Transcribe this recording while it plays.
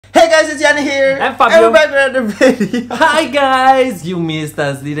Hey guys, it's Yani here! And Fabio. And we're back with another video! Hi guys! You missed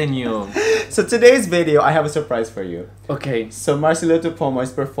us, didn't you? So today's video, I have a surprise for you. Okay. So Marcelito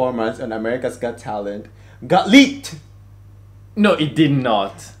Pomoy's performance on America's Got Talent got leaked! No, it did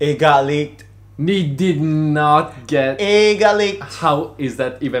not. It got leaked. It did not get... It got leaked. How is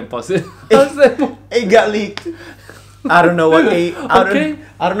that even possible? It got leaked. I don't know what Okay.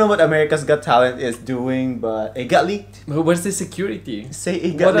 I don't know what America's Got Talent is doing, but it got leaked. But where's the security? Say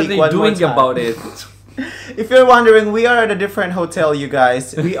it got What are leaked they one more doing time. about it? If you're wondering, we are at a different hotel, you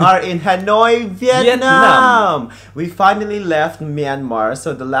guys. We are in Hanoi, Vietnam. We finally left Myanmar.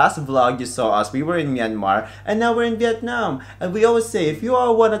 So the last vlog you saw us, we were in Myanmar, and now we're in Vietnam. And we always say, if you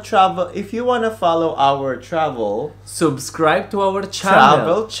all want to travel, if you want to follow our travel Subscribe to our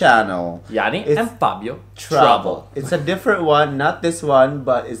channel. channel, Yani It's and Fabio Travel. It's a different one, not this one,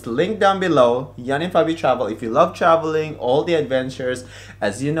 but it's linked down below. Yani and Fabio Travel. If you love traveling, all the adventures,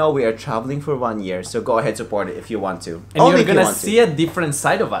 as you know, we are traveling for 1 year. So go ahead, support it if you want to. And Only you're if you gonna want to. see a different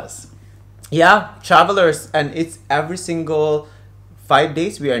side of us. Yeah, travelers, and it's every single 5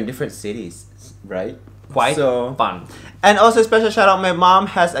 days we are in different cities, right? Quite So fun. and also special shout out, my mom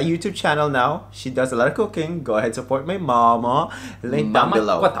has a YouTube channel now. She does a lot of cooking. Go ahead, support my mama. Link down Mama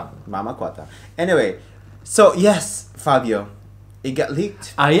below. Quata. Mama Quata. Anyway, so yes, Fabio, it got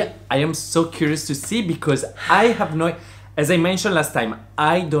leaked. I am so curious to see because I have no... As I mentioned last time,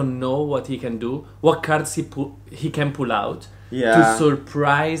 I don't know what he can do, what cards he can pull out to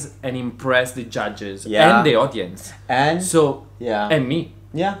surprise and impress the judges and the audience. And so, yeah. and me.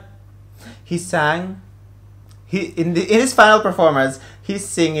 Yeah. He sang. In his final performance, he's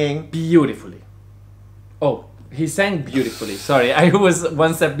singing Beautifully. Oh, he sang beautifully. Sorry, I was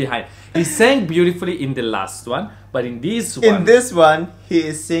one step behind. He sang beautifully in the last one, but in this one... In this one, he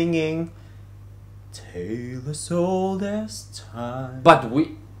is singing Tale as old as time. But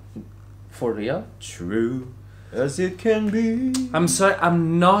we... For real? True as it can be. I'm sorry,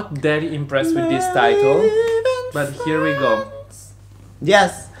 I'm not very impressed with this title. But here we go.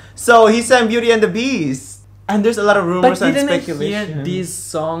 Yes. So he sang Beauty and the Beast. And there's a lot of rumors But and didn't I speculation. hear this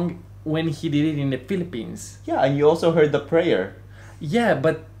song when he did it in the Philippines? Yeah, and you also heard the prayer. Yeah,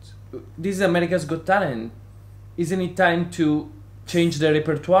 but this is America's Got Talent. Isn't it time to change the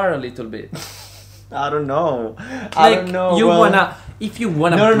repertoire a little bit? I don't know. I don't know. You well, wanna, if you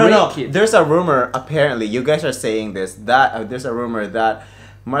wanna no. break it. There's a rumor, apparently, you guys are saying this, that there's a rumor that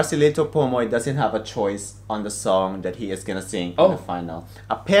Marcelito Pomoy doesn't have a choice on the song that he is gonna sing in the final.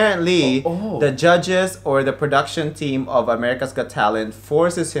 Apparently, the judges or the production team of America's Got Talent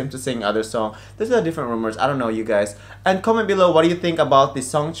forces him to sing other song. There's a lot of different rumors. I don't know, you guys. And comment below, what do you think about the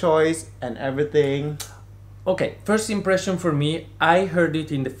song choice and everything? Okay, first impression for me, I heard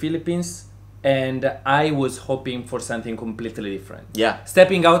it in the Philippines and I was hoping for something completely different. Yeah.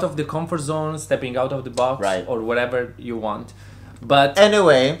 Stepping out of the comfort zone, stepping out of the box, Right. or whatever you want. But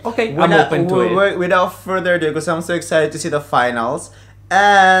anyway, okay, I'm open to it. Without further ado, because I'm so excited to see the finals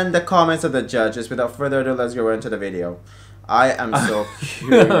and the comments of the judges. Without further ado, let's go right into the video. I am so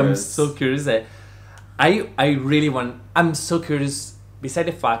curious. I'm so curious. I really want... I'm so curious, beside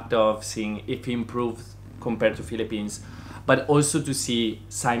the fact of seeing if he improved compared to Philippines, but also to see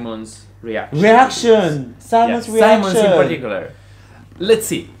Simon's reaction. Simon's reaction. Simon's in particular. Let's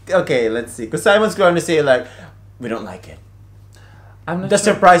see. Okay, let's see. Because Simon's going to say like, we don't like it. I'm not The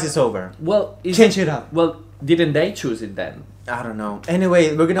sure. surprise is over. Well, Change it up. Well, didn't they choose it then? I don't know.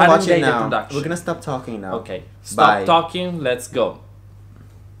 Anyway, we're gonna watch it now. We're gonna stop talking now. Okay, stop talking. Let's go.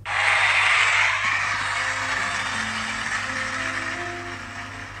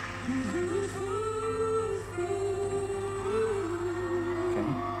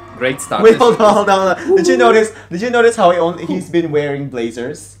 Great start. Wait, hold on. Did you notice how he's been wearing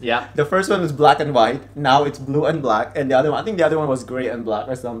blazers? Yeah. The first one was black and white. Now it's blue and black, and the other one, I think the other one was gray and black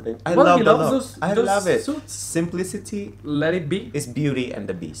or something. I love those. I love it. Suits. Simplicity. Let it be. Is Beauty and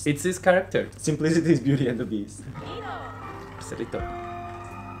the Beast. It's his character. Simplicity is Beauty and the Beast. Marcelito.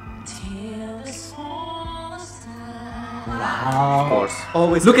 Wow. Of course.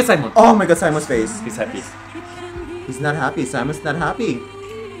 Always. Look at Simon. Oh my God, Simon's face. He's happy. He's not happy. Simon's not happy.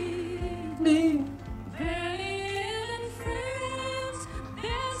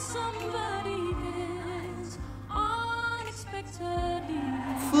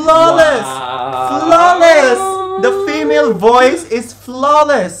 Flawless! Wow. Flawless! The female voice is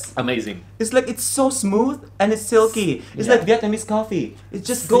flawless. Amazing. It's like, it's so smooth and it's silky. It's like Vietnamese coffee. It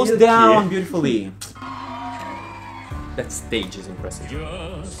just goes Silky. down beautifully. That stage is impressive.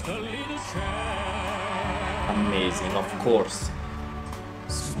 Amazing, of course.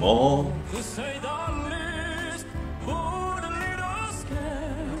 Small.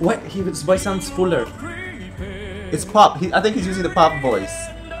 What? His voice sounds fuller. It's pop. I think he's using the pop voice.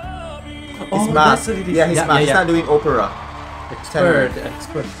 His mask. That's what it is. Yeah, his mask. He's not doing opera.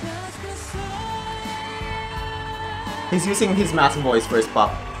 Expert. He's using his mask voice for his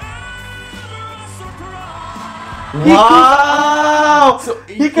pop. Wow! So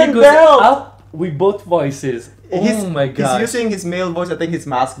he can goes belt! up with both voices. Oh my god. He's using his male voice, I think his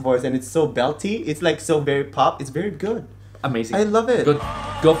mask voice, and it's so belty. It's like so very pop. It's very good. Amazing. I love it. Good.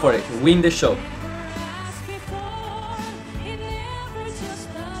 Go for it. Win the show.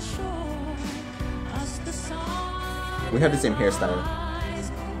 We have the same hairstyle.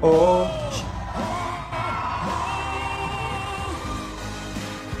 Oh.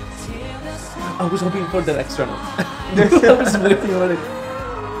 I was hoping for that extra note. I was waiting for it.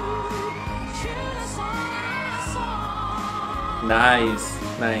 Nice.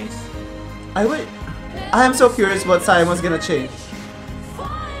 I am so curious what Simon's gonna change.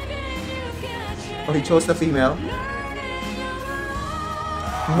 Oh, he chose the female.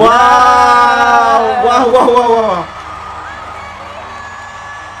 Wow! Wow!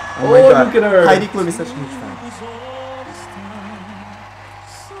 Oh my god. Look at her. Heidi Klum is such a huge fan.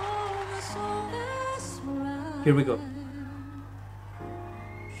 Here we go.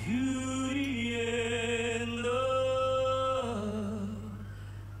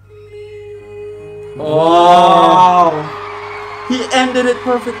 Wow! He ended it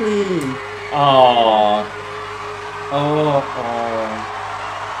perfectly. Oh,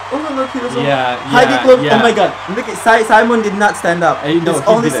 look, he was yeah. Heidi Klum. Yeah. Oh my god. Look, Simon did not stand up. No, It's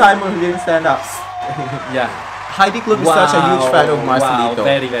only didn't. Simon who didn't stand up. Yeah. Heidi Klum is such a huge fan of Marcelito. Wow,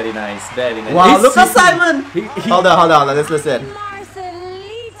 very nice. Wow, look at Simon! He- Hold on, let's listen.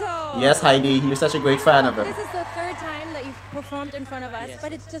 Marcelito! Yes, Heidi, you're such a great fan of him. This is the third time that you've performed in front of us,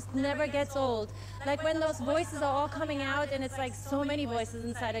 but it just never gets old. Like when those voices are all coming out and it's like so many voices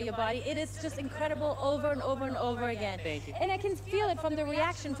inside of your body, it is just incredible over and over and over again. Thank you. And I can feel it from the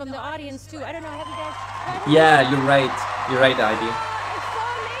reaction from the audience too. I don't know, have you guys heard it? Yeah, you're right, Heidi. It's so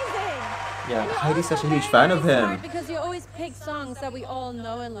amazing! Yeah. Heidi's such a huge fan of him. Because you always pick songs that we all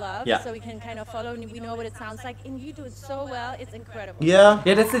know and love, Yeah. so we can kind of follow and we know what it sounds like, and you do it so well, it's incredible. Yeah.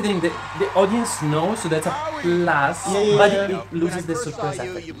 Yeah, that's the thing. The audience knows, so that's a plus. Yeah. But it loses the When I first surprise saw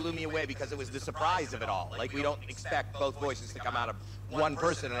you, effect. you blew me away because it was the surprise of it all. Like, we don't expect both voices to come out of one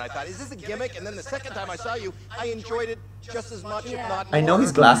person, and I thought, is this a gimmick? And then the second time I saw you, I enjoyed it just as much, if not more. I know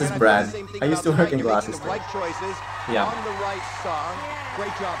his glasses And brand. the same thing I used to about work in tonight. You're making glasses. the right choices Yeah. on the right song.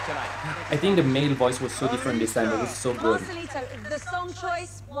 Great job tonight. I think the male voice was so different this time. It was so good. Marcelito, the song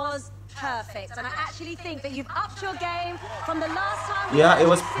choice was perfect, and I actually think that you've upped your game from the last time. Yeah, it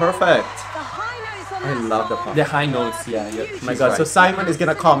was perfect. The high notes on I that love the song pop. The high notes, yeah. Oh my god, so Simon is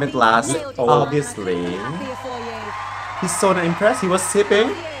gonna comment last, obviously. Happier for you. He's so not impressed. He was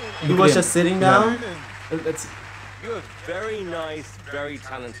sipping. He was just sitting down. That's You're a very nice, very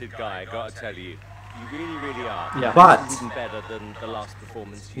talented guy, I gotta tell you. You really are. Yeah. But Even better than the last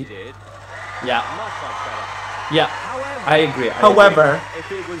performance you did. yeah. Much better. Yeah. However, I agree. however, if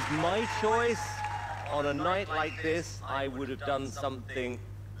it was my choice, on a night like this, I would have done something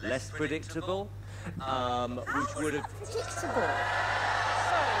less predictable, which would have... Predictable. Sorry.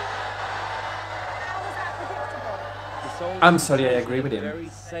 How was that predictable? The songs I'm sorry, I agree with are him. very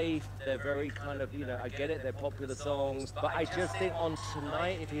safe, they're very kind of, I get it, they're popular songs, but I just think on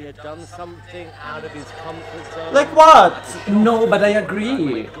tonight, if he had done something out of his comfort zone... like what? No, but I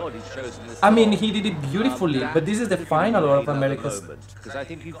agree. God, he's chosen this I mean, song. he did it beautifully, but this is the That final would of be another America's. moment, because I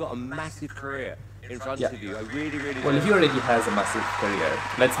think you've got a massive career in front Yeah. of you. I really Well, do. he already has a massive career.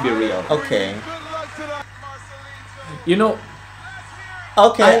 Let's be real. Okay. You know,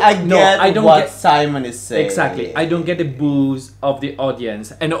 Okay, I no, get I don't what get- Simon is saying. exactly. I don't get the boos of the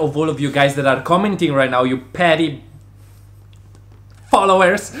audience and of all of you guys that are commenting right now, you petty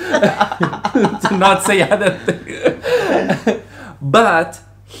followers, to not say other thing. But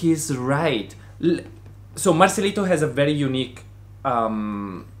he's right. So Marcelito has a very unique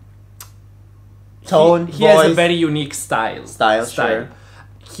Tone, he has a voice. very unique style. Sure.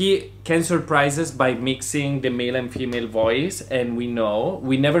 He can surprise us by mixing the male and female voice, and we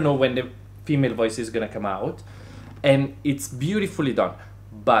never know when the female voice is gonna come out, and it's beautifully done.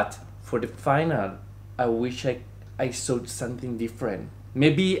 But for the final, I wish I saw something different.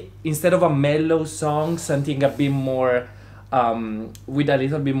 Maybe instead of a mellow song, something a bit more with a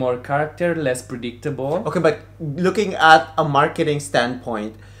little bit more character, less predictable. Okay, but looking at a marketing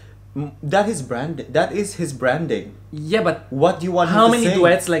standpoint, that is brand. That is his branding. Yeah, but What do you want how him to many sing?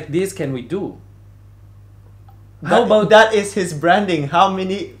 duets like this can we do? How about that is his branding? How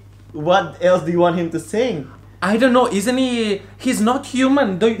many? What else do you want him to sing? I don't know, isn't he? He's not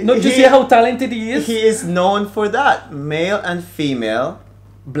human. Don't you see how talented he is? He is known for that. Male and female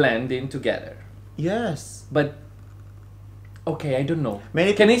blending together. Yes. But okay, I don't know.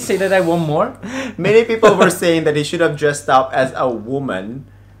 Can I say that I want more? Many people were saying that he should have dressed up as a woman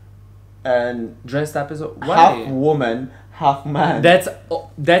and dressed up as a half woman, half man.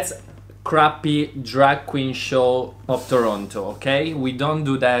 That's crappy drag queen show of Toronto, okay? We don't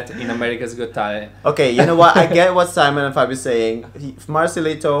do that in America's Got Talent. Okay, you know what? I get what Simon and Fabi is saying.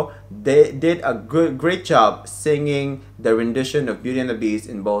 Marcelito, they did a great job singing the rendition of Beauty and the Beast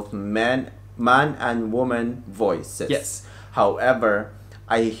in both man and woman voices. Yes. However,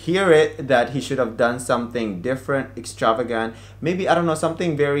 I hear it that he should have done something different, extravagant. Maybe, I don't know,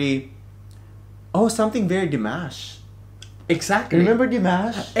 something very Dimash. Exactly. Remember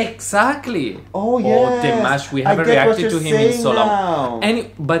Dimash? Exactly. Oh, yes. Oh, Dimash. We haven't reacted to him in so long.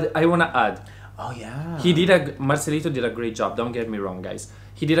 But I want to add. Oh, yeah. Marcelito did a great job. Don't get me wrong, guys.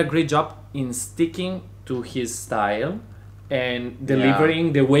 He did a great job in sticking to his style and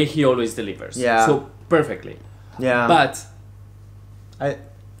delivering the way he always delivers. Yeah. So, perfectly. Yeah. But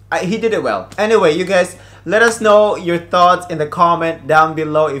he did it well. Anyway, you guys, let us know your thoughts in the comment down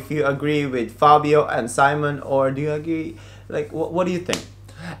below if you agree with Fabio and Simon, or do you agree? Like, what do you think?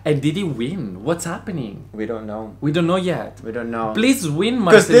 And did he win? What's happening? We don't know. We don't know yet. We don't know. Please win,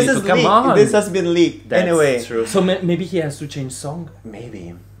 Marcelito. Come on. This has been leaked. That's anyway. True. So maybe he has to change song.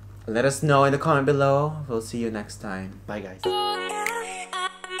 Maybe. Let us know in the comment below. We'll see you next time. Bye, guys.